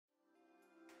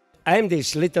I'm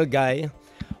this little guy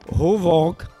who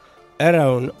walk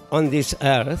around on this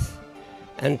earth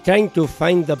and trying to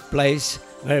find the place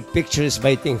where a picture is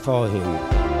waiting for him.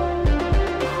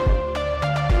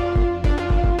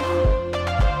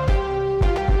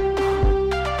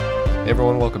 Hey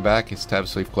everyone, welcome back. It's Tab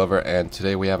Sleeve Glover, and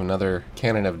today we have another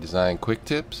Canon of Design quick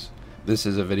tips. This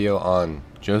is a video on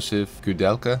Josef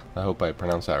Koudelka. I hope I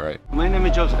pronounced that right. My name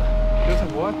is Josef.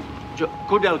 Josef what?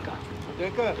 Koudelka.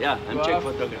 Koudelka? Yeah, I'm Czech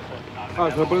photographer. Oh,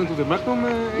 so belong to the Magnum?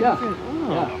 Yeah. Oh.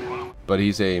 Yeah. But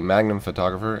he's a Magnum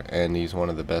photographer, and he's one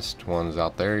of the best ones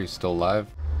out there. He's still alive.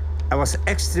 I was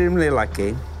extremely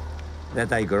lucky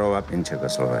that I grew up in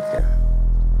Czechoslovakia,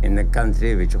 in a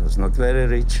country which was not very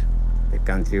rich, a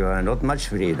country where had not much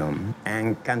freedom,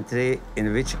 and country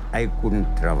in which I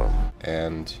couldn't travel.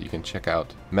 And you can check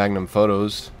out Magnum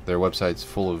Photos. Their website's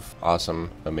full of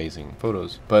awesome, amazing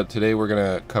photos. But today we're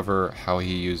gonna cover how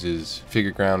he uses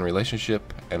figure-ground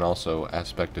relationship and also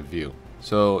aspective view.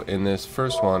 So in this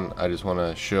first one, I just want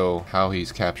to show how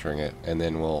he's capturing it, and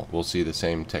then we'll see the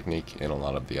same technique in a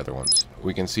lot of the other ones.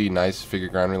 We can see nice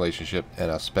figure-ground relationship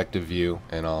and aspective view,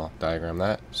 and I'll diagram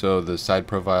that. So the side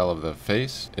profile of the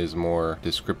face is more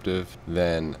descriptive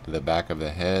than the back of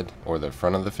the head or the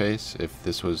front of the face. If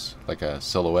this was like a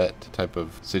silhouette type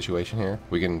of situation here,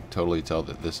 we can totally tell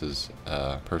that this is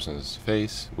a person's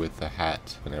face with the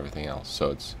hat and everything else.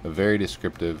 So it's a very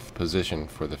descriptive position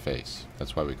for the face.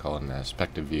 That's why we call it an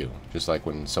aspective view. Just like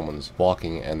when someone's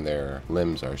walking and their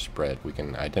limbs are spread, we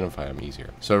can identify them easier.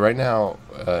 So right now,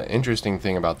 interesting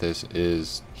thing about this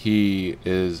is he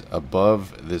is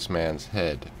above this man's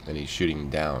head and he's shooting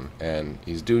down, and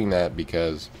he's doing that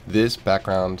because this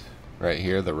background right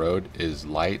here, the road, is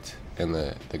light, and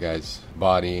the guy's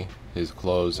body, his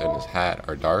clothes, and his hat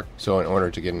are dark. So in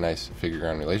order to get a nice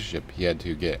figure-ground relationship, he had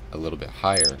to get a little bit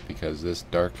higher, because this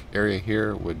dark area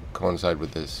here would coincide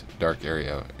with this dark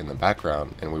area in the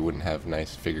background, and we wouldn't have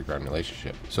nice figure-ground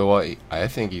relationship. So what I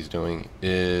think he's doing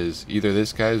is, either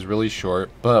this guy is really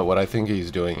short, but what I think he's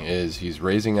doing is he's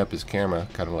raising up his camera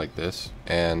kind of like this,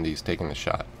 and he's taking the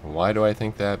shot. Why do I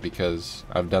think that? Because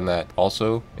I've done that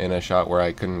also in a shot where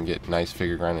I couldn't get nice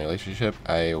figure-ground relationship.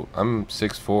 I'm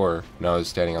 6'4", and I was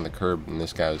standing on the curb, and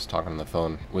this guy was talking on the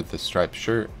phone with the striped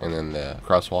shirt and then the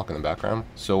crosswalk in the background.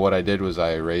 So what I did was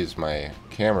I raised my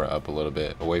camera up a little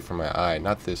bit away from my eye,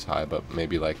 not this high, but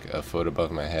maybe like a foot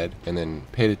above my head, and then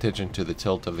paid attention to the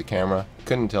tilt of the camera.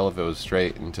 Couldn't tell if it was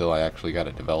straight until I actually got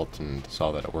it developed and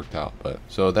saw that it worked out. But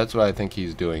so that's what I think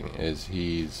he's doing, is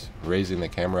he's raising the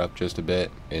camera up just a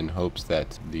bit in hopes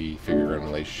that the figure-ground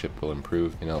relationship will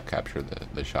improve and it'll capture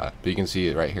the shot. But you can see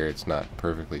it right here, it's not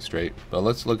perfectly straight. But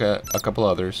let's look at a couple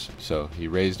others. So he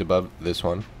raised above this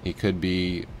one. He could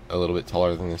be a little bit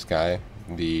taller than this guy.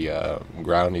 The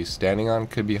ground he's standing on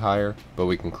could be higher, but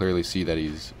we can clearly see that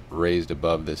he's raised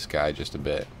above this guy just a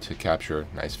bit to capture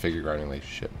a nice figure-ground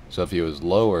relationship. So if he was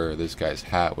lower, this guy's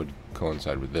hat would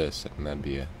coincide with this, and that'd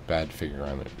be a bad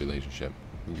figure-ground relationship.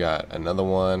 We got another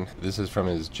one. This is from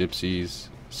his Gypsies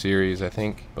series, I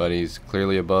think, but he's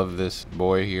clearly above this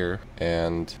boy here.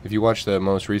 And if you watch the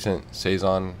most recent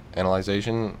Cezanne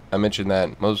analyzation, I mentioned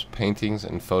that most paintings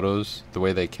and photos, the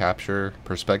way they capture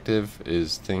perspective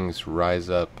is things rise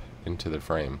up into the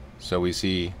frame. So we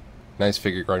see nice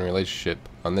figure-ground relationship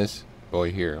on this boy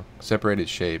here, separated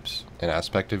shapes, an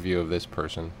aspective view of this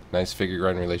person, nice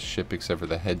figure-ground relationship except for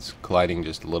the head's colliding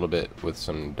just a little bit with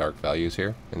some dark values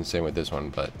here, and same with this one,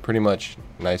 but pretty much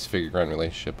nice figure-ground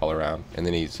relationship all around. And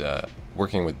then he's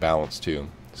working with balance too.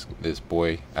 This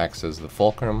boy acts as the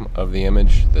fulcrum of the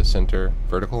image, the center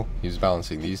vertical. He's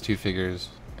balancing these two figures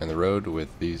and the road with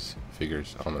these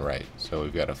figures on the right. So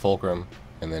we've got a fulcrum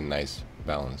and then nice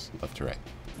balance left to right.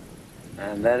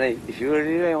 And then if you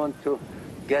really want to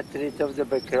get rid of the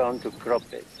background, to crop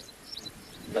it,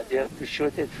 but you have to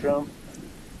shoot it from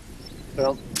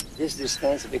this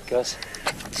distance, because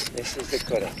this is the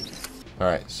correct.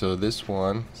 Alright, so this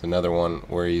one is another one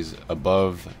where he's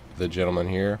above the gentleman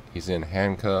here. He's in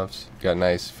handcuffs, got a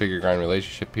nice figure-ground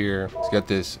relationship here. He's got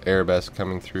this Arabesque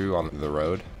coming through on the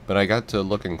road. But I got to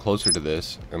looking closer to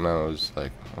this, and I was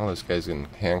like, oh, this guy's in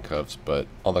handcuffs, but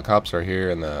all the cops are here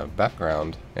in the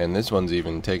background, and this one's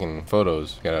even taking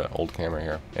photos. Got an old camera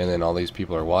here, and then all these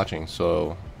people are watching.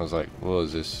 So I was like, well,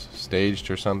 is this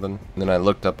staged or something? And then I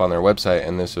looked up on their website,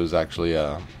 and this was actually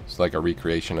it's like a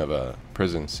recreation of a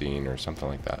prison scene or something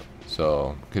like that.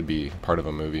 So could be part of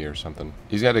a movie or something.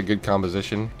 He's got a good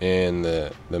composition in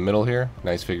the middle here,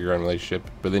 nice figure-ground relationship.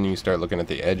 But then you start looking at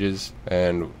the edges,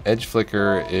 and edge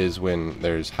flicker is when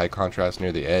there's high contrast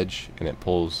near the edge and it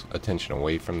pulls attention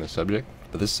away from the subject.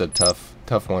 But this is a tough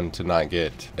tough one to not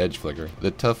get edge flicker.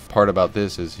 The tough part about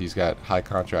this is he's got high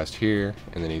contrast here,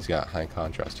 and then he's got high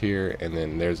contrast here, and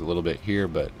then there's a little bit here,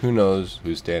 but who knows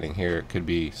who's standing here. It could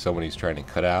be someone he's trying to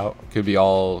cut out. It could be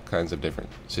all kinds of different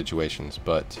situations,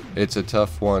 but it's a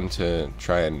tough one to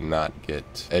try and not get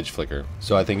edge flicker.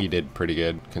 So I think he did pretty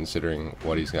good considering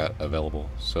what he's got available.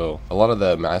 So a lot of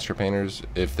the master painters,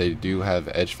 if they do have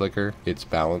edge flicker, it's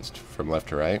balanced from left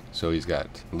to right. So he's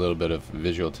got a little bit of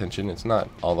visual tension. It's not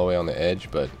all the way on the edge,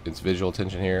 but it's visual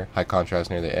tension here, high contrast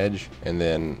near the edge, and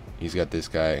then he's got this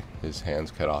guy, his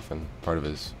hands cut off and part of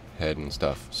his head and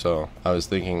stuff. So I was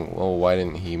thinking, well, why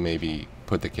didn't he maybe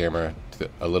put the camera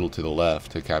a little to the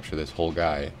left to capture this whole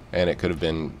guy? And it could have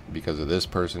been because of this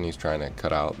person, he's trying to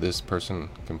cut out this person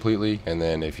completely, and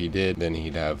then if he did, then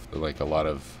he'd have like a lot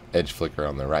of edge flicker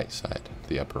on the right side,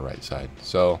 the upper right side.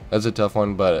 So that's a tough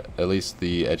one, but at least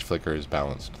the edge flicker is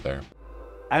balanced there.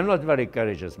 I'm not a very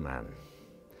courageous man.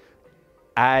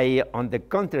 On the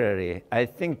contrary, I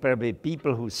think probably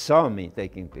people who saw me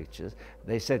taking pictures,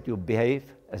 they said you behave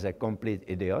as a complete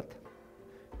idiot.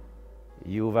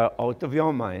 You were out of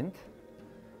your mind.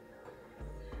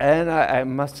 And I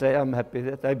must say I'm happy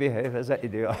that I behave as an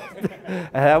idiot.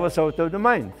 And I was out of the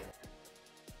mind.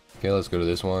 Okay, let's go to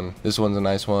this one. This one's a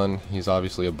nice one. He's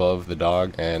obviously above the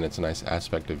dog, and it's a nice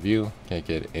aspect of view. Can't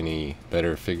get any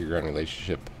better figure ground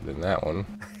relationship than that one.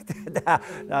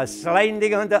 the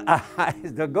sliding on the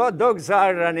eyes, the dogs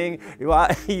are running,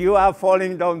 you are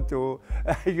falling down too.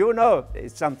 You know,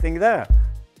 there's something there.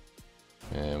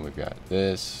 And we've got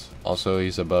this. Also,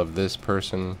 he's above this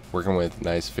person, working with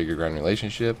nice figure ground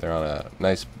relationship. They're on a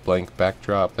nice blank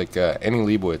backdrop. Like Annie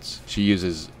Leibowitz, she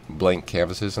uses blank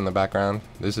canvases in the background.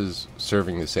 This is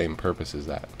serving the same purpose as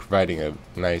that, providing a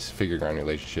nice figure ground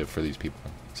relationship for these people.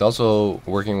 It's also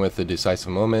working with the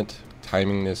decisive moment,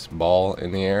 timing this ball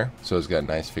in the air, so it's got a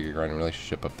nice figure ground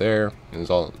relationship up there. And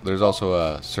there's also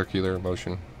a circular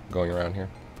motion going around here.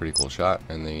 Pretty cool shot.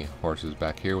 And the horse is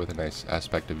back here with a nice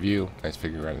aspect of view, nice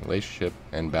figure ground relationship,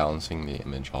 and balancing the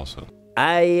image also.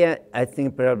 I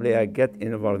think probably I get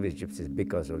involved with gypsies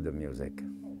because of the music.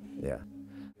 Yeah.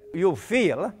 You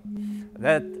feel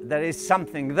that there is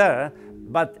something there,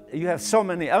 but you have so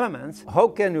many elements. How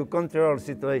can you control a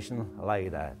situation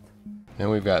like that? And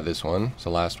we've got this one. It's the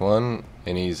last one,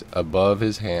 and he's above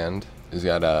his hand. He's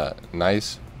got a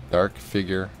nice dark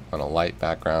figure on a light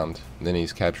background. Then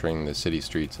he's capturing the city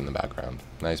streets in the background.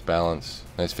 Nice balance,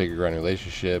 nice figure ground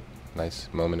relationship, nice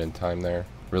moment in time there.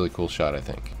 Really cool shot, I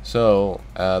think. So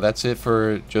that's it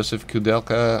for Josef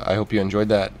Koudelka. I hope you enjoyed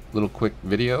that little quick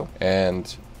video.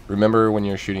 And remember, when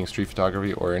you're shooting street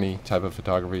photography or any type of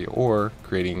photography or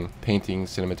creating painting,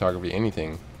 cinematography,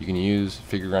 anything, you can use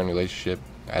figure ground relationship,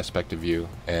 aspect of view,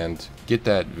 and get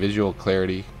that visual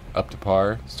clarity up to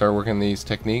par. Start working these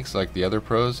techniques like the other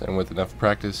pros, and with enough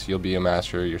practice, you'll be a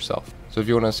master yourself. So if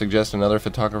you want to suggest another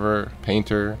photographer,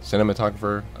 painter,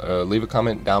 cinematographer, leave a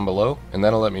comment down below, and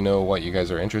that'll let me know what you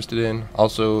guys are interested in.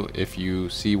 Also, if you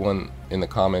see one in the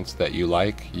comments that you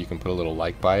like, you can put a little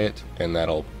like by it, and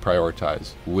that'll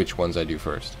prioritize which ones I do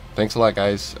first. Thanks a lot,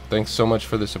 guys. Thanks so much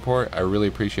for the support. I really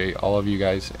appreciate all of you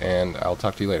guys, and I'll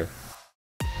talk to you later.